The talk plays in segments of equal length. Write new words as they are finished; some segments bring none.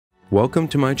Welcome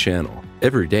to my channel.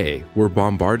 Every day, we're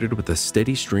bombarded with a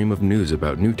steady stream of news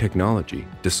about new technology,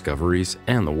 discoveries,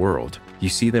 and the world. You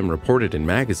see them reported in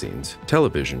magazines,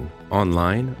 television,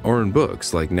 online, or in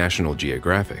books like National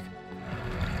Geographic.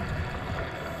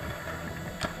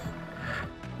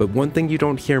 But one thing you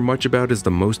don't hear much about is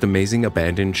the most amazing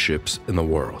abandoned ships in the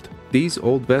world. These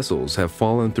old vessels have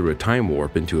fallen through a time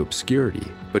warp into obscurity,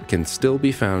 but can still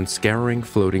be found scouring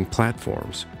floating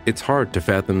platforms. It's hard to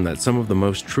fathom that some of the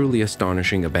most truly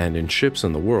astonishing abandoned ships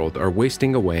in the world are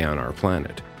wasting away on our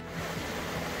planet.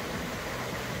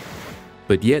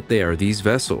 But yet these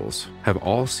vessels have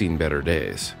all seen better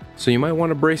days. So you might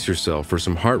want to brace yourself for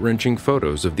some heart-wrenching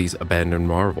photos of these abandoned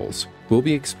marvels. We'll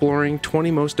be exploring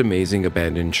 20 most amazing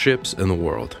abandoned ships in the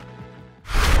world.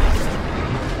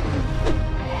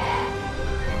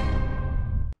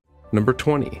 Number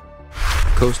 20.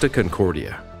 Costa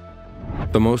Concordia.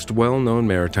 The most well-known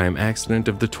maritime accident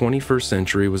of the 21st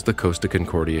century was the Costa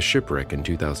Concordia shipwreck in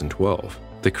 2012.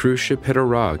 The cruise ship hit a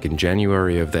rock in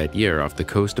January of that year off the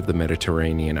coast of the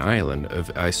Mediterranean island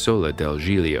of Isola del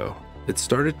Giglio. It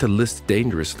started to list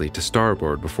dangerously to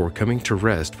starboard before coming to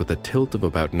rest with a tilt of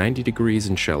about 90 degrees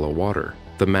in shallow water.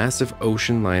 The massive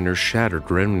ocean liner's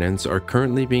shattered remnants are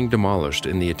currently being demolished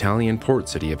in the Italian port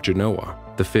city of Genoa.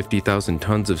 The 50,000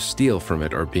 tons of steel from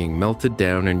it are being melted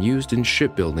down and used in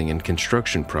shipbuilding and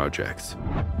construction projects.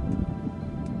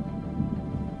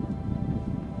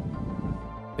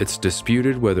 It's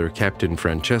disputed whether Captain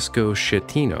Francesco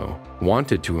Schettino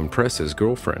wanted to impress his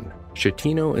girlfriend.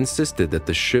 Schettino insisted that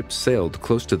the ship sailed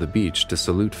close to the beach to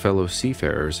salute fellow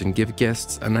seafarers and give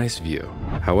guests a nice view.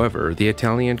 However, the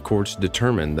Italian courts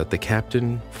determined that the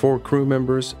captain, 4 crew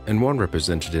members, and 1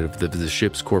 representative of the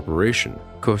ship's corporation,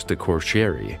 Costa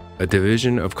Crociere, a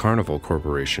division of Carnival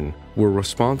Corporation, were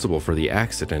responsible for the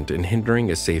accident and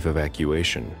hindering a safe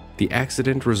evacuation. The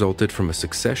accident resulted from a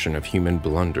succession of human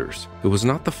blunders. It was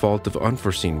not the fault of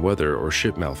unforeseen weather or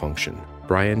ship malfunction.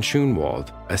 Brian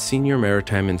Schoenwald, a senior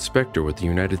maritime inspector with the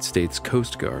United States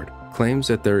Coast Guard, claims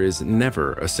that there is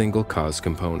never a single cause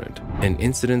component. In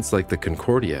incidents like the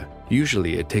Concordia,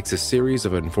 usually it takes a series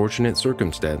of unfortunate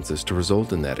circumstances to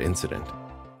result in that incident.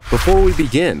 Before we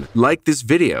begin, like this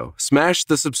video, smash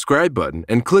the subscribe button,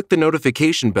 and click the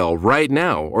notification bell right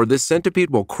now, or this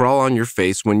centipede will crawl on your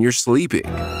face when you're sleeping.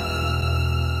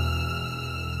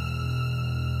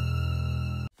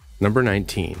 Number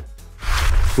 19.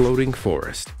 Floating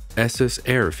Forest, SS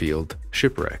Airfield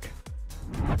Shipwreck.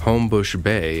 Homebush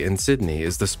Bay in Sydney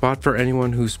is the spot for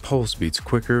anyone whose pulse beats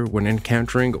quicker when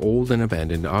encountering old and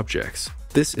abandoned objects.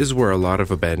 This is where a lot of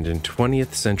abandoned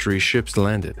 20th century ships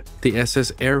landed. The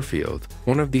SS Airfield,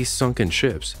 one of these sunken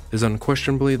ships, is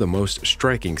unquestionably the most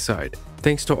striking sight,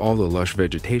 thanks to all the lush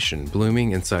vegetation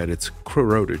blooming inside its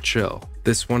corroded shell.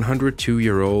 This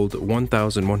 102-year-old,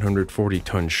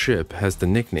 1,140-ton ship has the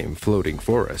nickname Floating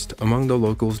Forest among the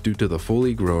locals due to the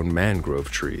fully grown mangrove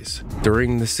trees.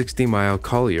 During the 60-mile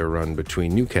collier run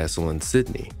between Newcastle and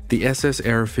Sydney, the SS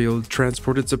Airfield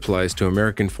transported supplies to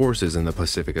American forces in the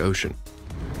Pacific Ocean.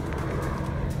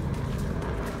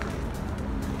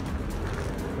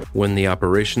 When the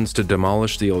operations to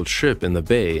demolish the old ship in the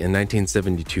bay in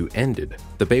 1972 ended,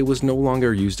 the bay was no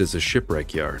longer used as a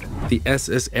shipwreck yard. The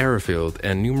SS Airfield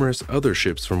and numerous other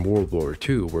ships from World War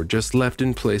II were just left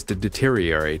in place to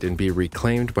deteriorate and be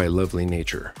reclaimed by lovely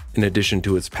nature. In addition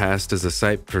to its past as a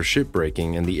site for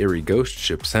shipbreaking and the Erie Ghost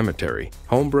Ship Cemetery,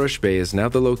 Homebush Bay is now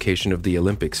the location of the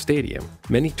Olympic Stadium.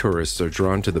 Many tourists are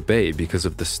drawn to the bay because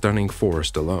of the stunning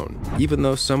forest alone, even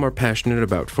though some are passionate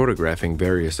about photographing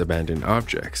various abandoned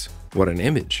objects. What an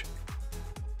image!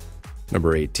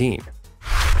 Number 18.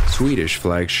 Swedish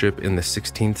flagship in the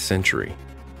 16th century.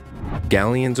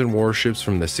 Galleons and warships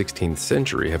from the 16th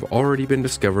century have already been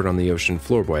discovered on the ocean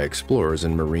floor by explorers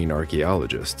and marine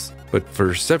archaeologists. But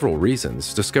for several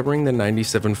reasons, discovering the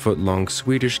 97-foot-long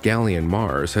Swedish galleon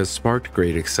Mars has sparked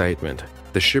great excitement.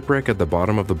 The shipwreck at the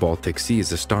bottom of the Baltic Sea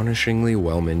is astonishingly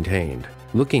well maintained.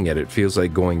 Looking at it feels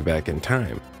like going back in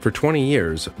time. For 20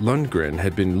 years, Lundgren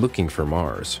had been looking for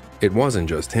Mars. It wasn't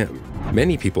just him.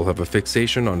 Many people have a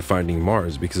fixation on finding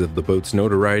Mars because of the boat's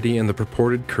notoriety and the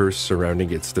purported curse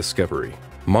surrounding its discovery.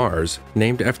 Mars,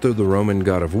 named after the Roman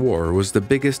god of war, was the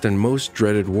biggest and most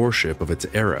dreaded warship of its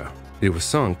era. It was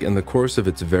sunk in the course of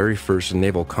its very first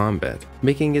naval combat,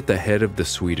 making it the head of the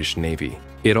Swedish Navy.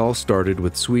 It all started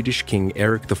with Swedish King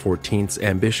Erik XIV's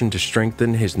ambition to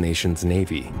strengthen his nation's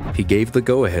navy. He gave the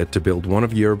go-ahead to build one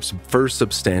of Europe's first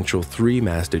substantial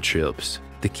 3-masted ships.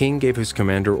 The king gave his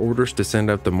commander orders to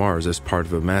send out the Mars as part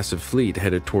of a massive fleet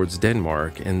headed towards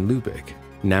Denmark and Lübeck,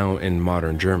 now in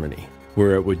modern Germany,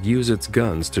 where it would use its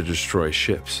guns to destroy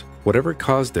ships. Whatever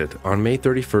caused it, on May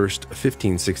 31st,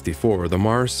 1564, the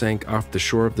Mars sank off the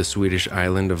shore of the Swedish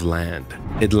island of Land.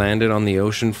 It landed on the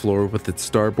ocean floor with its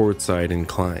starboard side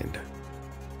inclined.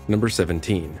 Number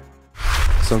 17.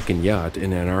 Sunken yacht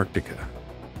in Antarctica.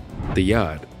 The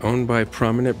yacht, owned by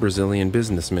prominent Brazilian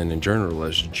businessman and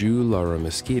journalist Ju Lara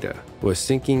Mesquita, was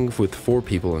sinking with 4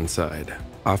 people inside.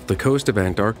 Off the coast of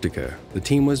Antarctica, the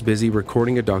team was busy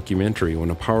recording a documentary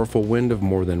when a powerful wind of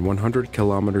more than 100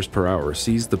 kilometers per hour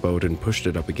seized the boat and pushed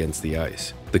it up against the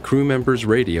ice. The crew members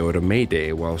radioed a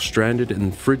mayday while stranded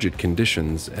in frigid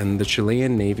conditions, and the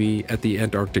Chilean Navy at the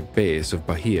Antarctic base of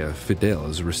Bahia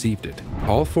Fidelis received it.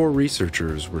 All 4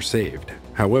 researchers were saved.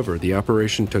 However, the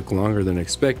operation took longer than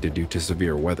expected due to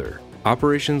severe weather.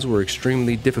 Operations were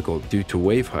extremely difficult due to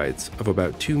wave heights of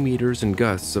about 2 meters and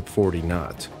gusts of 40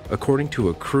 knots, according to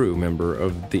a crew member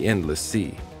of The Endless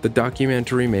Sea. The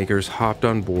documentary makers hopped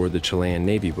on board the Chilean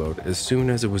Navy boat as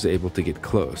soon as it was able to get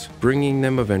close, bringing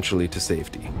them eventually to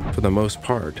safety. For the most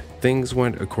part, things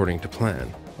went according to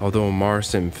plan, although Mar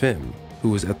Sim Phim, who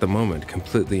was at the moment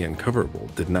completely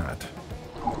uncoverable, did not.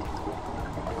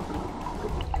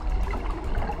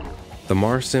 The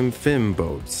Mar Sim Phim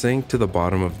boat sank to the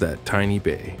bottom of that tiny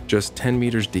bay, just 10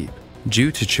 meters deep,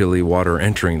 due to chilly water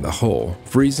entering the hull,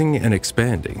 freezing and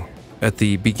expanding. At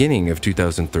the beginning of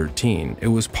 2013, it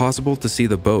was possible to see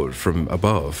the boat from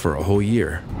above for a whole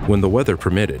year. When the weather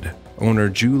permitted, owner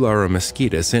Ju Lara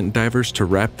Mesquita sent divers to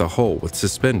wrap the hull with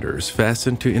suspenders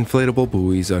fastened to inflatable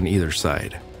buoys on either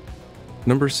side.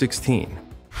 Number 16.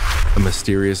 A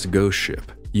mysterious ghost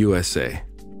ship, USA.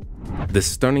 This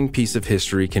stunning piece of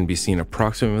history can be seen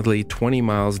approximately 20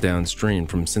 miles downstream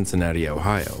from Cincinnati,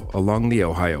 Ohio, along the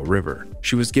Ohio River.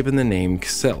 She was given the name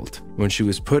Xcelt when she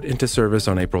was put into service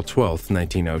on April 12,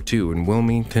 1902 in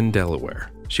Wilmington,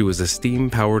 Delaware. She was a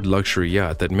steam-powered luxury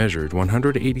yacht that measured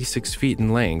 186 feet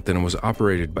in length and was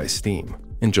operated by steam.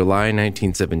 In July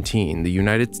 1917, the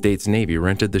United States Navy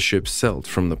rented the ship Xcelt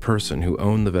from the person who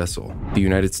owned the vessel. The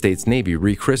United States Navy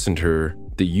rechristened her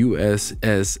the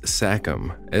USS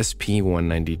Sachem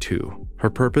SP-192. Her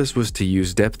purpose was to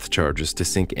use depth charges to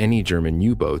sink any German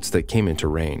U-boats that came into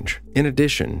range. In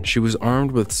addition, she was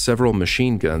armed with several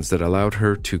machine guns that allowed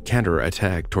her to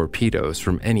counterattack torpedoes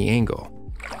from any angle.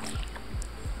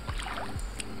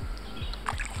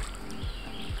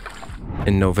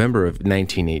 In November of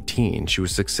 1918, she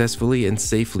was successfully and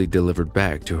safely delivered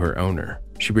back to her owner.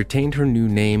 She retained her new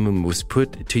name and was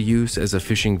put to use as a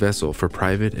fishing vessel for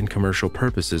private and commercial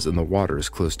purposes in the waters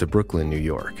close to Brooklyn, New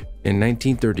York. In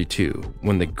 1932,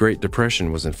 when the Great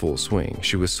Depression was in full swing,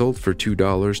 she was sold for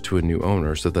 $2 to a new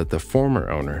owner so that the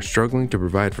former owner, struggling to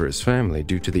provide for his family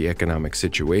due to the economic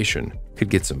situation,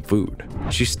 could get some food.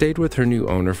 She stayed with her new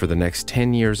owner for the next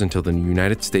 10 years until the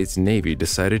United States Navy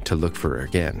decided to look for her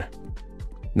again.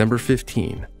 Number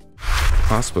 15.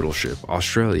 Hospital ship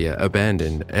Australia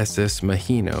abandoned SS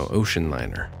Mahino ocean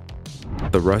liner.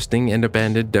 The rusting and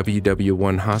abandoned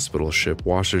WW-1 hospital ship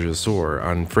washes ashore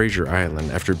on Fraser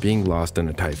Island after being lost in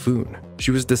a typhoon.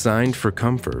 She was designed for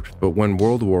comfort, but when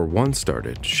World War I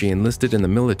started, she enlisted in the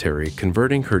military,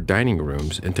 converting her dining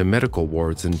rooms into medical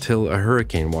wards until a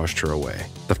hurricane washed her away.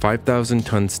 The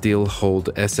 5,000-ton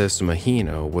steel-hulled SS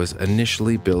Mahino was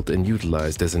initially built and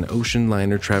utilized as an ocean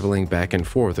liner traveling back and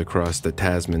forth across the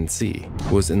Tasman Sea.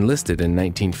 Was enlisted in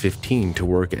 1915 to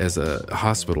work as a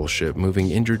hospital ship moving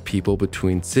injured people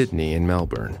between Sydney and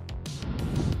Melbourne.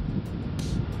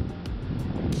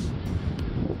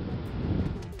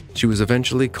 She was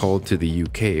eventually called to the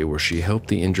UK, where she helped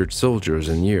the injured soldiers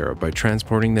in Europe by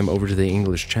transporting them over to the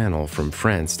English Channel from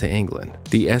France to England.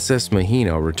 The SS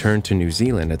Mahino returned to New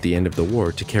Zealand at the end of the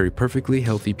war to carry perfectly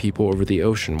healthy people over the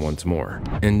ocean once more.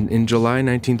 And in July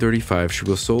 1935, she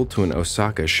was sold to an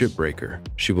Osaka shipbreaker.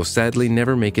 She will sadly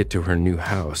never make it to her new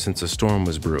house since a storm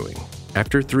was brewing.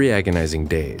 After 3 agonizing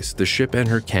days, the ship and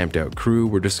her camped-out crew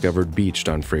were discovered beached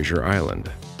on Fraser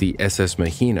Island. The SS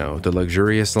Mahino, the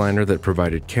luxurious liner that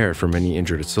provided care for many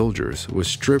injured soldiers, was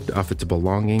stripped of its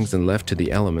belongings and left to the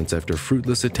elements after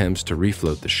fruitless attempts to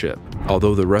refloat the ship.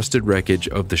 Although the rusted wreckage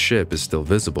of the ship is still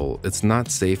visible, it's not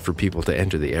safe for people to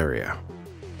enter the area.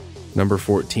 Number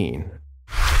 14.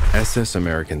 SS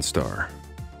American Star.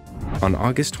 On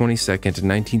August 22,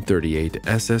 1938,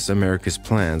 SS America's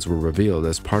plans were revealed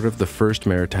as part of the first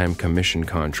Maritime Commission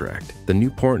contract. The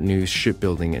Newport News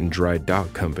Shipbuilding and Dry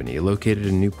Dock Company, located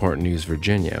in Newport News,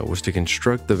 Virginia, was to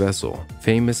construct the vessel.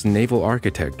 Famous naval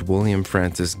architect William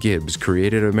Francis Gibbs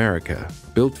created America,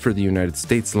 built for the United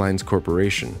States Lines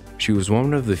Corporation. She was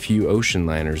one of the few ocean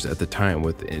liners at the time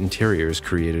with interiors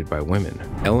created by women.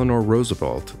 Eleanor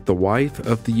Roosevelt, the wife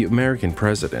of the American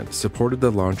president, supported the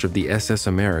launch of the SS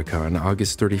America on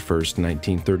August 31,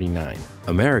 1939.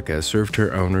 America served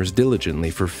her owners diligently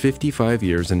for 55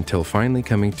 years until finally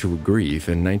coming to grief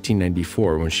in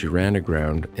 1994 when she ran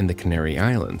aground in the Canary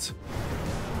Islands.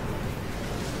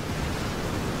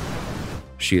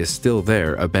 She is still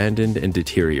there, abandoned and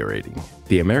deteriorating.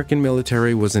 The American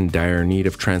military was in dire need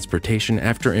of transportation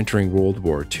after entering World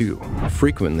War II.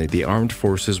 Frequently, the armed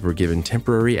forces were given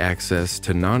temporary access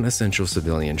to non-essential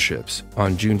civilian ships.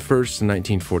 On June 1,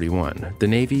 1941, the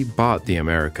Navy bought the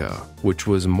America, which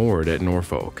was moored at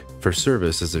Norfolk, for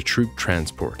service as a troop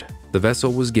transport. The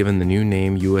vessel was given the new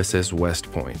name USS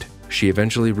West Point. She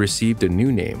eventually received a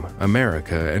new name,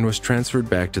 America, and was transferred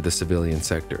back to the civilian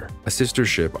sector. A sister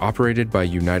ship operated by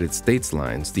United States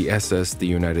Lines, the SS the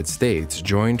United States,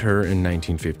 joined her in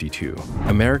 1952.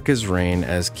 America's reign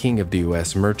as King of the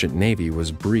U.S. Merchant Navy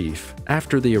was brief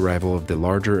after the arrival of the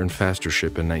larger and faster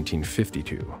ship in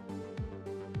 1952.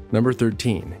 Number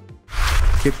 13.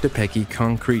 Kiptopeki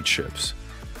Concrete Ships.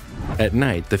 At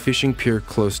night, the fishing pier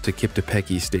close to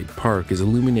Kiptopeki State Park is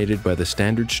illuminated by the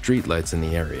standard streetlights in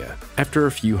the area. After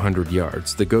a few hundred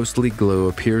yards, the ghostly glow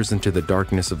appears into the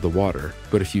darkness of the water,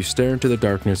 but if you stare into the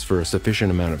darkness for a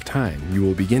sufficient amount of time, you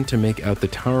will begin to make out the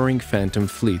towering phantom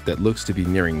fleet that looks to be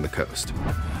nearing the coast.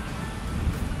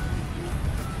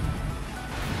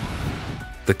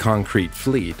 The concrete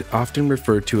fleet, often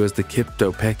referred to as the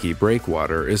Kiptopeki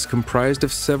Breakwater, is comprised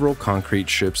of several concrete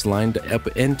ships lined up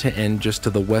end to end just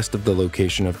to the west of the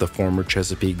location of the former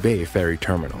Chesapeake Bay ferry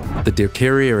terminal. The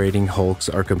deteriorating hulks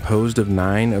are composed of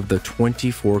 9 of the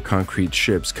 24 concrete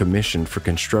ships commissioned for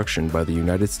construction by the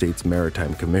United States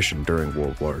Maritime Commission during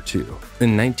World War II.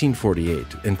 In 1948,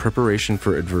 in preparation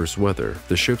for adverse weather,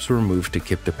 the ships were moved to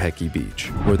Kiptopeki Beach,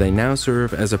 where they now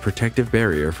serve as a protective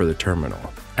barrier for the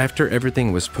terminal. After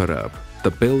everything was put up, the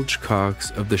bilge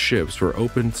cocks of the ships were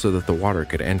opened so that the water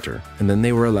could enter, and then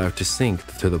they were allowed to sink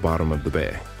to the bottom of the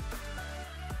bay.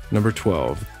 Number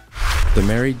 12. The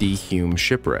Mary D. Hume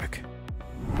Shipwreck.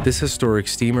 This historic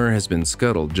steamer has been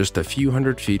scuttled just a few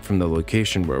hundred feet from the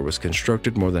location where it was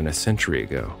constructed more than a century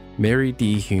ago. Mary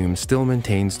D. Hume still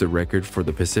maintains the record for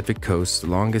the Pacific Coast's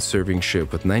longest-serving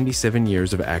ship with 97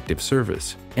 years of active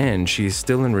service, and she is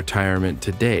still in retirement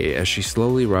today as she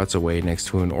slowly rots away next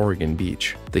to an Oregon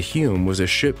beach. The Hume was a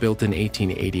ship built in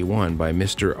 1881 by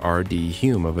Mr. R. D.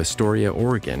 Hume of Astoria,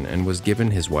 Oregon, and was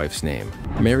given his wife's name.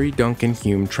 Mary Duncan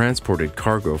Hume transported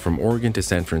cargo from Oregon to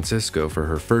San Francisco for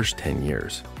her first 10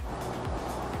 years.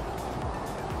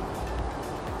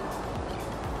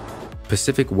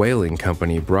 Pacific Whaling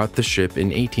Company brought the ship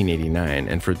in 1889,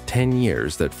 and for 10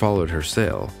 years that followed her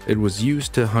sail, it was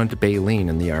used to hunt baleen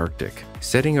in the Arctic,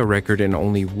 setting a record in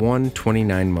only one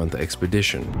 29-month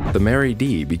expedition. The Mary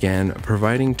D. began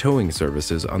providing towing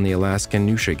services on the Alaskan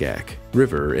Nushagak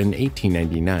River in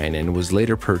 1899 and was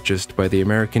later purchased by the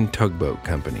American Tugboat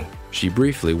Company. She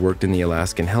briefly worked in the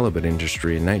Alaskan halibut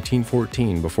industry in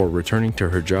 1914 before returning to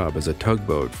her job as a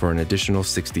tugboat for an additional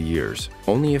 60 years.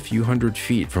 Only a few hundred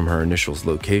feet from her initial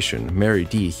location, Mary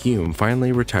D. Hume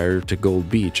finally retired to Gold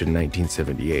Beach in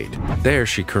 1978. There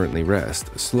she currently rests,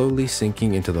 slowly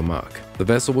sinking into the muck. The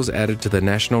vessel was added to the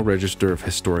National Register of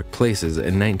Historic Places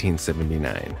in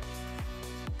 1979.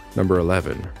 Number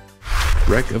 11.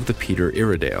 Wreck of the Peter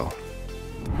Iredale.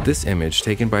 This image,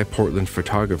 taken by Portland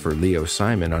photographer Leo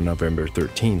Simon on November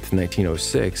 13,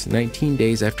 1906, 19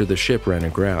 days after the ship ran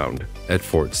aground at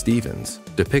Fort Stevens,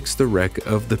 depicts the wreck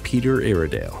of the Peter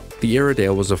Iredale. The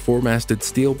Iredale was a four-masted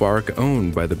steel bark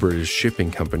owned by the British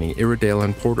shipping company Iredale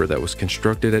and Porter that was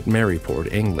constructed at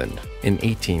Maryport, England, in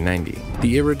 1890.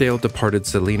 The Iredale departed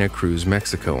Salina Cruz,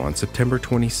 Mexico on September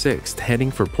 26th, heading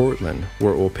for Portland,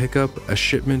 where it will pick up a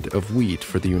shipment of wheat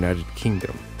for the United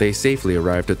Kingdom. They safely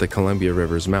arrived at the Columbia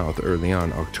River's mouth early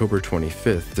on October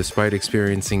 25th, despite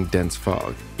experiencing dense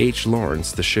fog. H.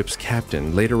 Lawrence, the ship's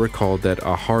captain, later recalled that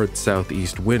a hard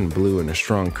southeast wind blew and a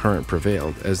strong current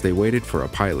prevailed as they waited for a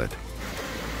pilot.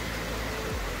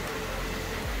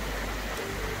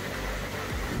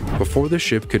 Before the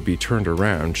ship could be turned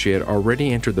around, she had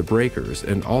already entered the breakers,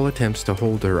 and all attempts to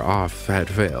hold her off had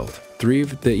failed. 3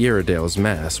 of the Iredale's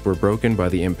masts were broken by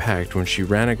the impact when she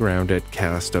ran aground at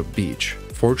Cast Up Beach.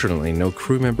 Fortunately, no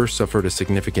crew member suffered a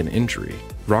significant injury.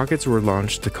 Rockets were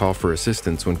launched to call for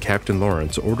assistance when Captain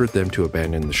Lawrence ordered them to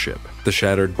abandon the ship. The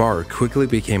shattered bark quickly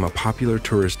became a popular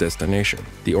tourist destination.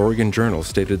 The Oregon Journal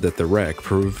stated that the wreck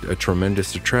proved a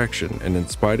tremendous attraction, and in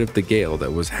spite of the gale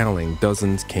that was howling,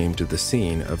 dozens came to the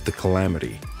scene of the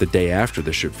calamity the day after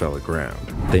the ship fell aground.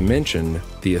 They mentioned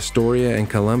the Astoria and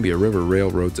Columbia River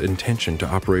Railroad's intention to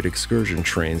operate excursion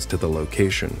trains to the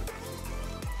location.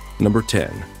 Number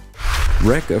 10.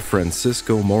 Wreck of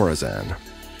Francisco Morazan.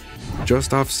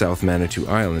 Just off South Manitou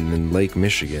Island in Lake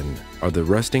Michigan are the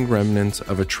resting remnants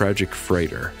of a tragic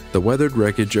freighter. The weathered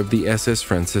wreckage of the SS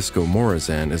Francisco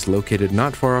Morazan is located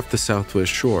not far off the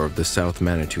southwest shore of the South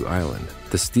Manitou Island.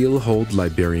 The steel-hulled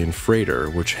Liberian freighter,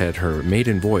 which had her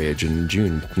maiden voyage in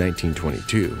June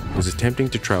 1922, was attempting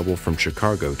to travel from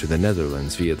Chicago to the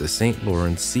Netherlands via the St.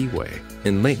 Lawrence Seaway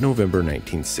in late November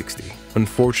 1960.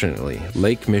 Unfortunately,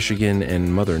 Lake Michigan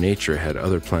and Mother Nature had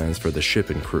other plans for the ship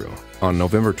and crew. On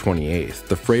November 28th,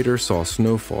 the freighter saw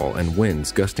snowfall and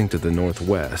winds gusting to the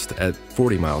northwest at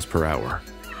 40 miles per hour.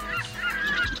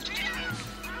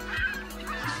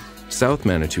 South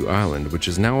Manitou Island, which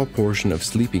is now a portion of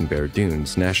Sleeping Bear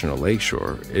Dunes National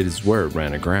Lakeshore, is where it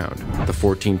ran aground. The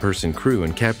 14-person crew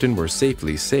and captain were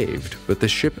safely saved, but the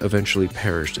ship eventually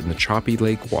perished in the choppy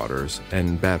lake waters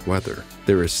and bad weather.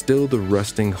 There is still the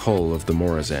rusting hull of the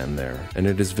Morazan there, and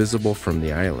it is visible from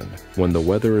the island. When the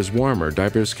weather is warmer,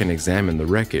 divers can examine the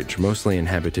wreckage, mostly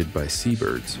inhabited by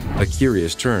seabirds. A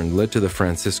curious turn led to the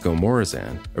Francisco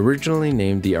Morazan, originally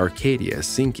named the Arcadia,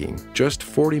 sinking just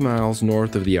 40 miles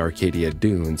north of the Arcadia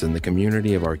Dunes in the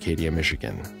community of Arcadia,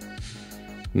 Michigan.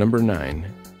 Number 9.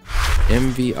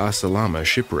 MV Asalama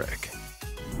shipwreck.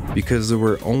 Because there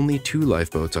were only 2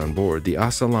 lifeboats on board, the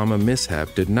Asalama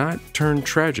mishap did not turn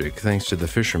tragic thanks to the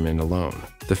fishermen alone.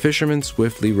 The fishermen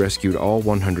swiftly rescued all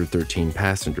 113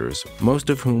 passengers, most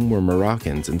of whom were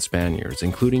Moroccans and Spaniards,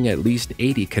 including at least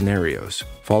 80 Canarios.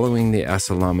 Following the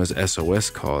Asalama's SOS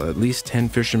call, at least 10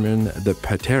 fishermen, the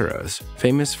Pateras,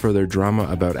 famous for their drama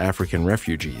about African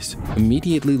refugees,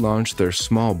 immediately launched their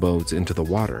small boats into the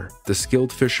water. The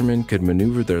skilled fishermen could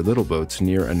maneuver their little boats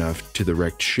near enough to the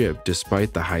wrecked ship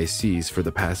despite the high seas for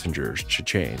the passengers to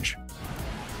change.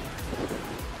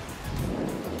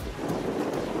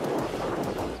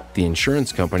 The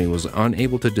insurance company was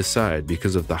unable to decide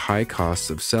because of the high costs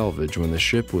of salvage when the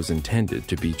ship was intended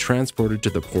to be transported to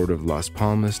the port of Las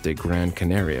Palmas de Gran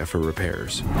Canaria for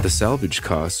repairs. The salvage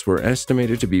costs were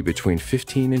estimated to be between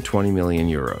 15 and 20 million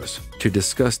euros. To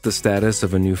discuss the status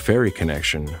of a new ferry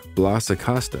connection, Blas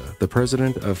Acosta, the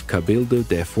president of Cabildo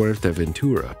de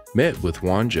Fuerteventura, met with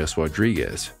Juan Jes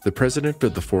Rodriguez, the president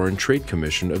of the Foreign Trade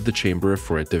Commission of the Chamber of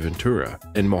Fuerteventura,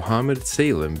 and Mohamed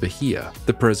Salim Bahia,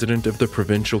 the president of the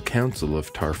Provincial Council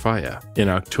of Tarfaya, in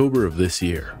October of this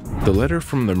year. The letter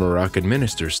from the Moroccan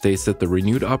minister states that the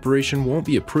renewed operation won't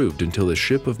be approved until the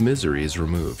ship of misery is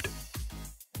removed.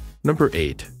 Number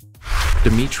 8.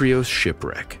 Demetrios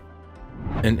shipwreck.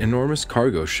 An enormous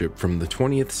cargo ship from the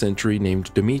 20th century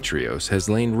named Demetrios has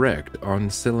lain wrecked on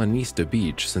Selenista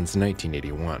Beach since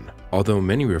 1981. Although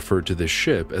many refer to this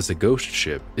ship as a ghost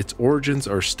ship, its origins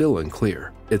are still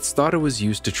unclear. It's thought it was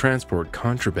used to transport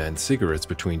contraband cigarettes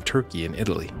between Turkey and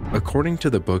Italy. According to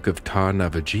the book of Ta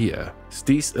Navagia,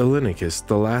 Stis Ilinicus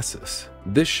Thalassus,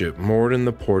 this ship moored in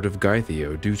the port of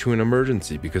Gythio due to an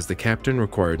emergency because the captain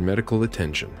required medical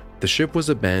attention. The ship was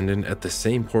abandoned at the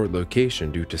same port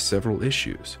location due to several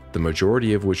issues, the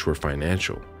majority of which were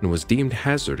financial, and was deemed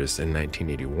hazardous in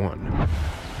 1981.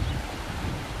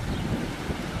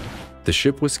 The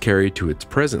ship was carried to its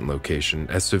present location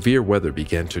as severe weather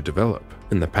began to develop.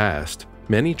 In the past,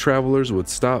 many travelers would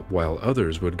stop while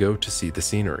others would go to see the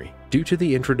scenery. Due to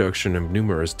the introduction of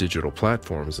numerous digital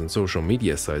platforms and social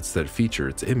media sites that feature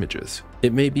its images,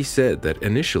 it may be said that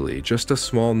initially just a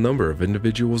small number of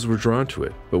individuals were drawn to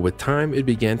it, but with time it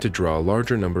began to draw a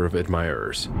larger number of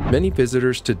admirers. Many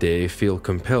visitors today feel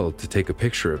compelled to take a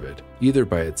picture of it, either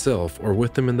by itself or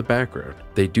with them in the background.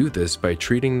 They do this by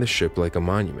treating the ship like a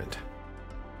monument.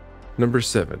 Number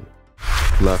 7.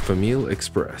 La Famille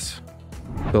Express.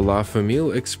 The La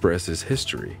Famille Express's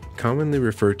history, commonly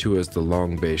referred to as the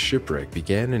Long Bay shipwreck,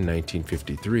 began in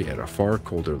 1953 at a far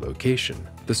colder location,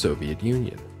 the Soviet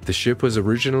Union. The ship was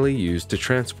originally used to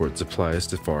transport supplies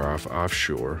to far-off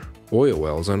offshore oil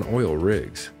wells on oil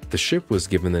rigs. The ship was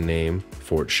given the name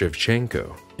Fort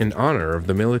Shevchenko in honor of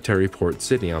the military port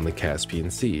city on the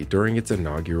Caspian Sea during its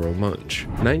inaugural launch.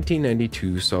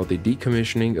 1992 saw the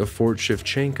decommissioning of Fort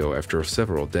Shevchenko after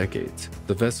several decades.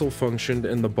 The vessel functioned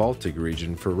in the Baltic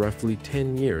region for roughly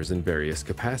 10 years in various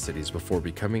capacities before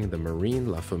becoming the Marine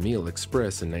La Famille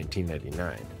Express in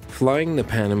 1999, flying the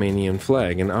Panamanian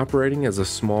flag and operating as a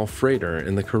small freighter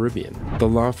in the Caribbean. The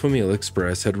La Famille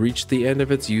Express had reached the end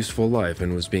of its useful life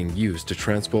and was being used to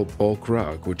transport bulk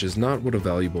rock, which is not what a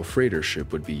valuable freighter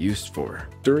ship would be used for.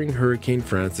 During Hurricane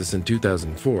Francis in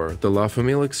 2004, the La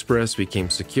Famille Express became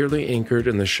securely anchored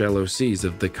in the shallow seas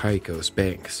of the Caicos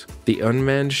Banks. The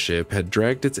unmanned ship had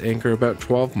dragged its anchor about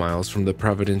 12 miles from the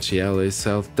Providenciales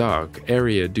South Dock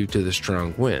area due to the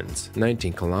strong winds,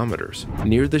 19 kilometers.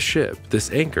 Near the ship,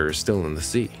 this anchor is still in the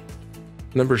sea.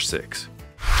 Number 6.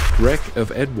 Wreck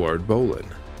of Edward Bolen.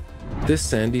 This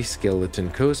sandy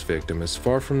skeleton coast victim is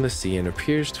far from the sea and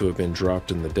appears to have been dropped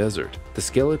in the desert. The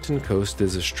skeleton coast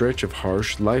is a stretch of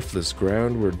harsh, lifeless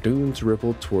ground where dunes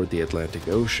ripple toward the Atlantic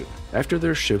Ocean. After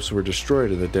their ships were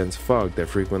destroyed in the dense fog that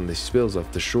frequently spills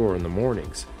off the shore in the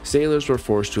mornings, sailors were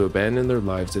forced to abandon their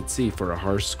lives at sea for a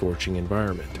harsh, scorching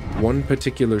environment. One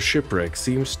particular shipwreck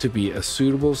seems to be a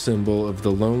suitable symbol of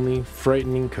the lonely,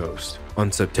 frightening coast.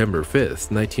 On September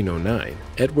 5, 1909,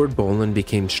 Edward Bolen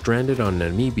became stranded on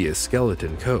Namibia's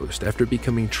skeleton coast after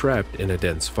becoming trapped in a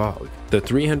dense fog. The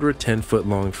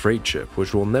 310-foot-long freight ship,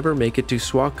 which will never make it to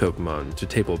Swakopmund to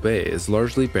Table Bay, is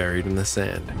largely buried in the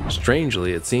sand.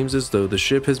 Strangely, it seems as though the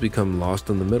ship has become lost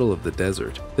in the middle of the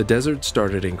desert. The desert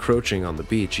started encroaching on the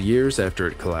beach years after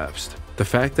it collapsed. The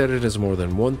fact that it is more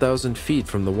than 1,000 feet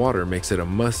from the water makes it a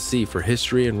must-see for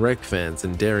history and wreck fans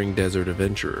and daring desert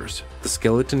adventurers. The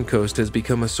skeleton coast has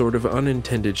become a sort of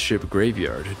unintended ship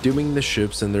graveyard, dooming the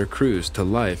ships and their crews to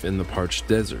life in the parched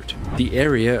desert. The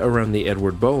area around the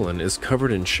Edward Bolen is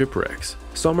covered in shipwrecks.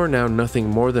 Some are now nothing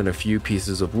more than a few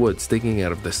pieces of wood sticking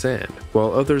out of the sand,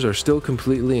 while others are still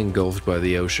completely engulfed by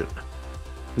the ocean.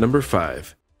 Number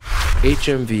 5.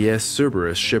 HMVS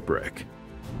Cerberus Shipwreck.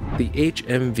 The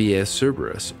HMVS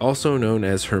Cerberus, also known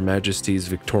as Her Majesty's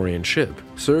Victorian Ship,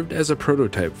 served as a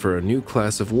prototype for a new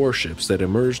class of warships that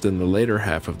emerged in the later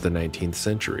half of the 19th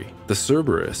century. The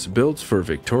Cerberus, built for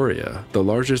Victoria, the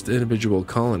largest individual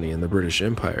colony in the British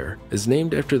Empire, is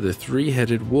named after the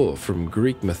three-headed wolf from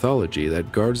Greek mythology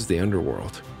that guards the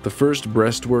underworld. The first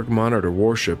breastwork monitor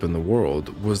warship in the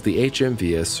world was the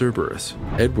HMVS Cerberus.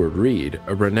 Edward Reed,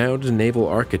 a renowned naval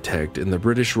architect in the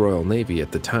British Royal Navy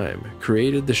at the time,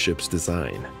 created the ship's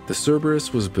design. The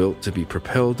Cerberus was built to be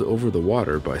propelled over the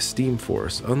water by steam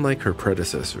force, unlike her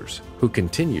predecessors, who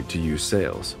continued to use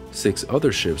sails. 6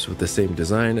 other ships with the same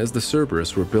design as the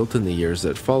Cerberus were built in the years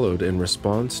that followed in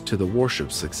response to the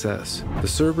warship's success. The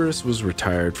Cerberus was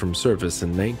retired from service in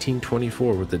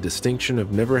 1924 with the distinction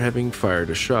of never having fired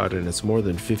a shot in its more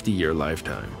than 50-year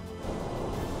lifetime.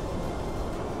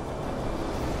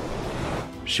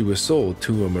 She was sold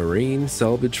to a marine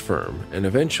salvage firm, and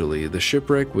eventually the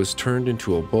shipwreck was turned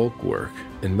into a bulk work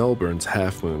in Melbourne's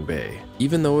Half Moon Bay.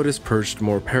 Even though it is perched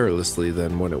more perilously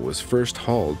than when it was first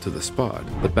hauled to the spot,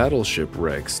 the battleship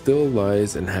wreck still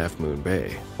lies in Half Moon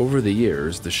Bay. Over the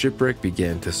years, the shipwreck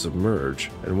began to submerge,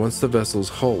 and once the vessel's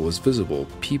hull was visible,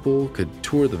 people could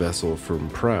tour the vessel from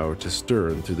prow to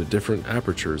stern through the different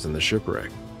apertures in the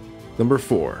shipwreck. Number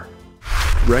 4.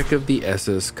 Wreck of the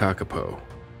SS Kakapo.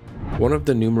 One of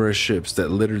the numerous ships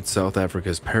that littered South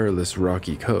Africa's perilous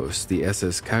rocky coast, the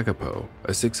SS Kakapo,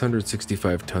 a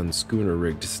 665-ton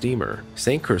schooner-rigged steamer,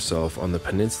 sank herself on the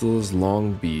peninsula's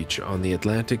Long Beach on the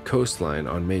Atlantic coastline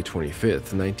on May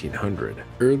 25, 1900.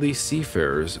 Early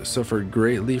seafarers suffered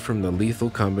greatly from the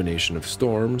lethal combination of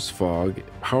storms, fog,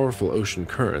 powerful ocean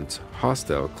currents,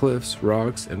 hostile cliffs,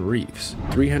 rocks, and reefs.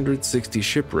 360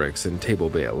 shipwrecks in Table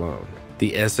Bay alone.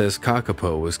 The SS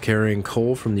Kakapo was carrying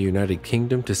coal from the United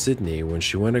Kingdom to Sydney when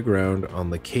she went aground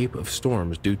on the Cape of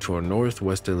Storms due to a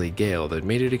northwesterly gale that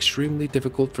made it extremely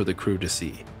difficult for the crew to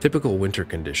see. Typical winter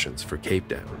conditions for Cape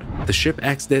Town. The ship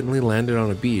accidentally landed on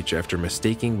a beach after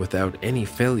mistaking without any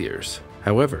failures.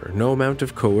 However, no amount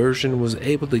of coercion was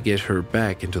able to get her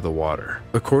back into the water.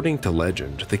 According to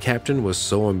legend, the captain was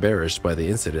so embarrassed by the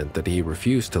incident that he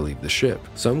refused to leave the ship.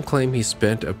 Some claim he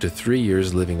spent up to 3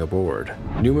 years living aboard.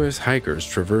 Numerous hikers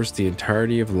traversed the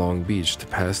entirety of Long Beach to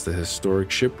pass the historic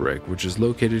shipwreck, which is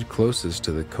located closest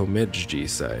to the Komedji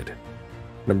side.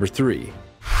 Number 3.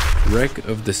 Wreck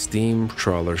of the steam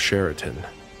trawler Sheraton.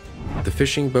 The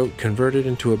fishing boat converted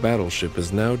into a battleship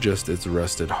is now just its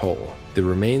rusted hull. The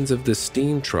remains of the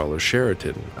steam trawler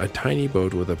Sheraton, a tiny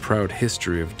boat with a proud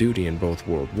history of duty in both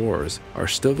world wars, are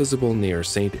still visible near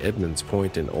St. Edmund's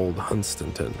Point in Old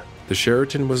Hunstanton. The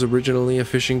Sheraton was originally a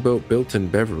fishing boat built in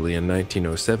Beverly in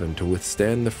 1907 to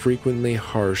withstand the frequently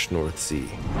harsh North Sea.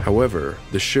 However,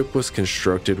 the ship was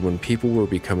constructed when people were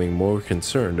becoming more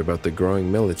concerned about the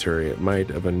growing military might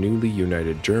of a newly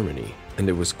united Germany, and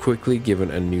it was quickly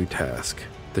given a new task.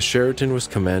 The Sheraton was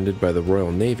commanded by the Royal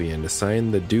Navy and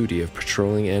assigned the duty of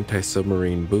patrolling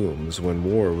anti-submarine booms when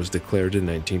war was declared in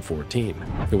 1914.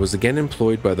 It was again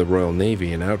employed by the Royal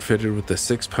Navy and outfitted with a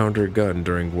 6-pounder gun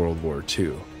during World War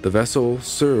II. The vessel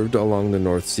served along the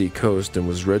North Sea coast and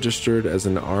was registered as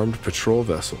an armed patrol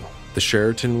vessel. The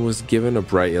Sheraton was given a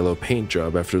bright yellow paint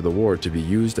job after the war to be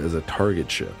used as a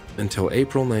target ship, until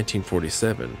April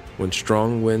 1947, when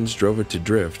strong winds drove it to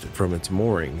drift from its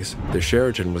moorings. The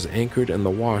Sheraton was anchored in the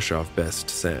wash-off Best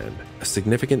Sand. A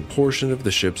significant portion of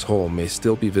the ship's hull may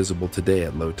still be visible today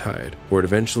at low tide, where it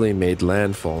eventually made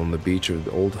landfall on the beach of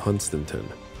Old Hunstanton.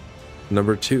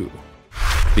 Number 2.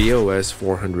 BOS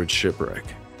 400 shipwreck.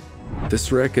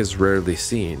 This wreck is rarely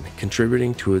seen,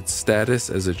 contributing to its status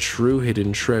as a true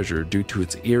hidden treasure due to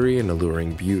its eerie and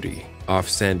alluring beauty. Off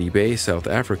Sandy Bay, South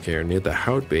Africa, near the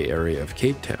Hout Bay area of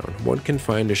Cape Town, one can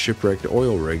find a shipwrecked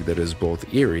oil rig that is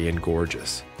both eerie and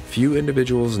gorgeous. Few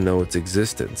individuals know its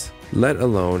existence, let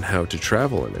alone how to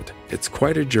travel in it. It's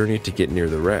quite a journey to get near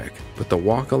the wreck, but the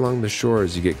walk along the shore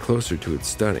as you get closer to it is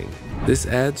stunning. This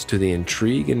adds to the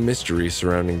intrigue and mystery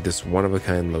surrounding this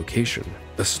one-of-a-kind location.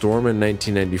 A storm in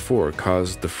 1994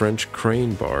 caused the French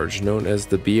crane barge known as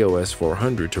the BOS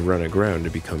 400 to run aground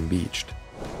and become beached.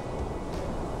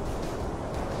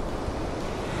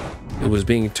 It was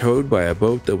being towed by a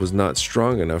boat that was not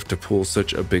strong enough to pull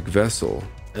such a big vessel,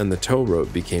 and the tow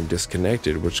rope became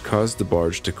disconnected, which caused the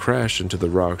barge to crash into the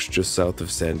rocks just south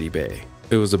of Sandy Bay.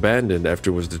 It was abandoned after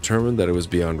it was determined that it was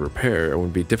beyond repair and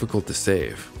would be difficult to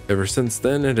save. Ever since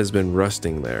then, it has been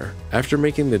rusting there. After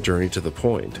making the journey to the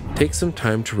point, take some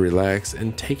time to relax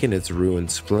and take in its ruined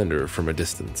splendor from a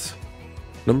distance.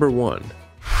 Number 1.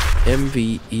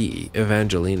 MVE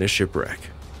Evangelina Shipwreck.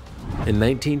 In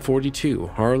 1942,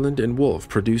 Harland and Wolff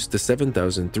produced the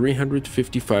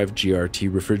 7,355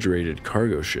 GRT refrigerated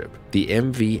cargo ship, the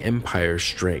MV Empire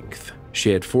Strength.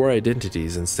 She had 4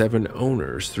 identities and 7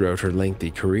 owners throughout her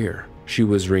lengthy career. She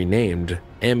was renamed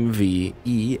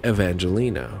MVE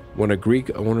Evangelina when a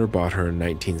Greek owner bought her in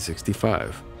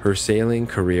 1965. Her sailing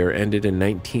career ended in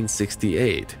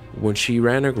 1968 when she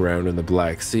ran aground in the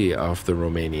Black Sea off the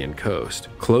Romanian coast,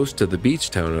 close to the beach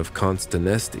town of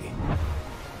Constanesti.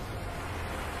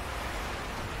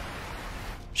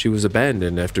 She was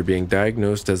abandoned after being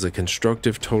diagnosed as a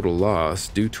constructive total loss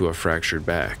due to a fractured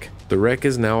back. The wreck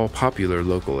is now a popular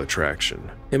local attraction.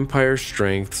 Empire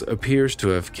Strength appears to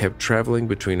have kept traveling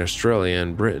between Australia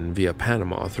and Britain via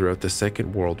Panama throughout the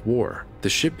Second World War. The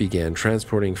ship began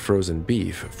transporting frozen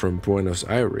beef from Buenos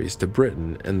Aires to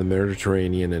Britain and the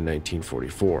Mediterranean in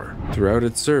 1944. Throughout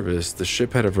its service, the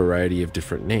ship had a variety of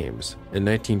different names. In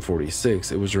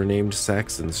 1946, it was renamed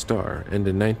Saxon Star, and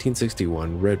in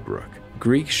 1961, Redbrook.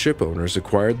 Greek ship owners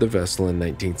acquired the vessel in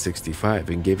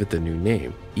 1965 and gave it the new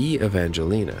name, E.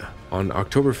 Evangelina. On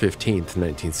October 15,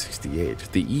 1968,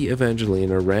 the E.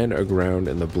 Evangelina ran aground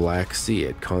in the Black Sea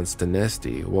at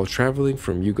Constanesti while traveling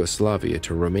from Yugoslavia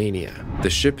to Romania. The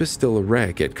ship is still a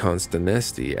wreck at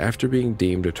Constanesti after being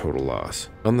deemed a total loss.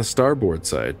 On the starboard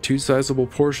side, 2 sizable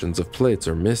portions of plates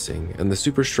are missing, and the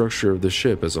superstructure of the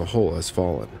ship as a whole has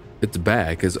fallen. Its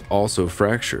back is also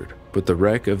fractured, but the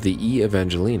wreck of the E.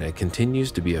 Evangelina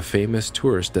continues to be a famous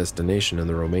tourist destination in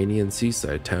the Romanian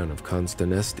seaside town of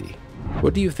Constanesti.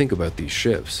 What do you think about these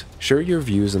ships? Share your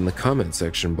views in the comment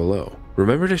section below.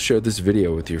 Remember to share this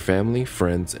video with your family,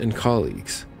 friends, and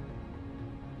colleagues.